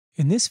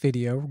In this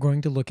video, we're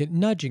going to look at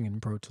nudging in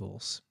Pro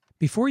Tools.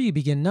 Before you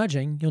begin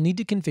nudging, you'll need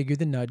to configure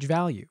the nudge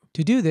value.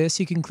 To do this,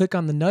 you can click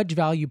on the Nudge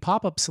Value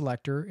pop-up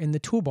selector in the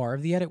toolbar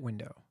of the Edit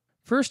window.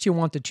 First, you'll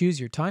want to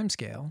choose your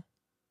timescale.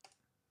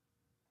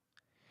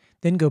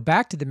 Then go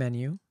back to the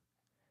menu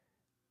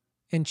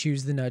and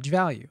choose the nudge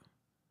value.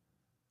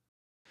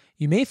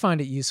 You may find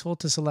it useful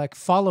to select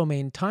Follow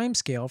Main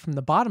Timescale from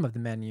the bottom of the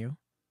menu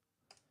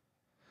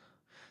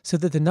so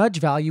that the nudge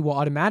value will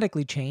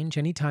automatically change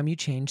anytime you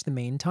change the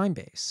main time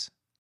base.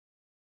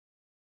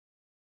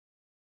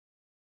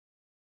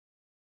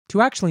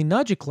 To actually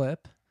nudge a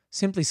clip,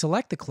 simply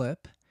select the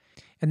clip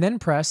and then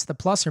press the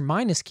plus or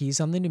minus keys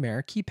on the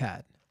numeric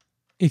keypad.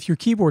 If your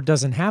keyboard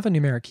doesn't have a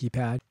numeric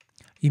keypad,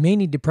 you may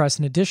need to press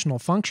an additional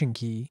function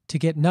key to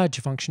get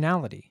nudge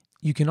functionality.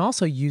 You can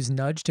also use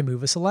nudge to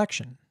move a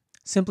selection.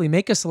 Simply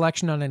make a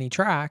selection on any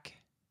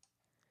track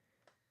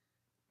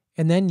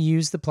and then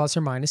use the plus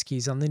or minus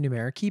keys on the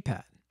numeric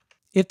keypad.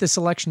 If the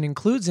selection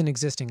includes an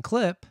existing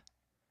clip,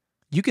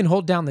 you can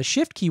hold down the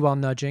Shift key while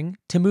nudging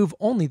to move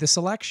only the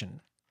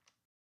selection.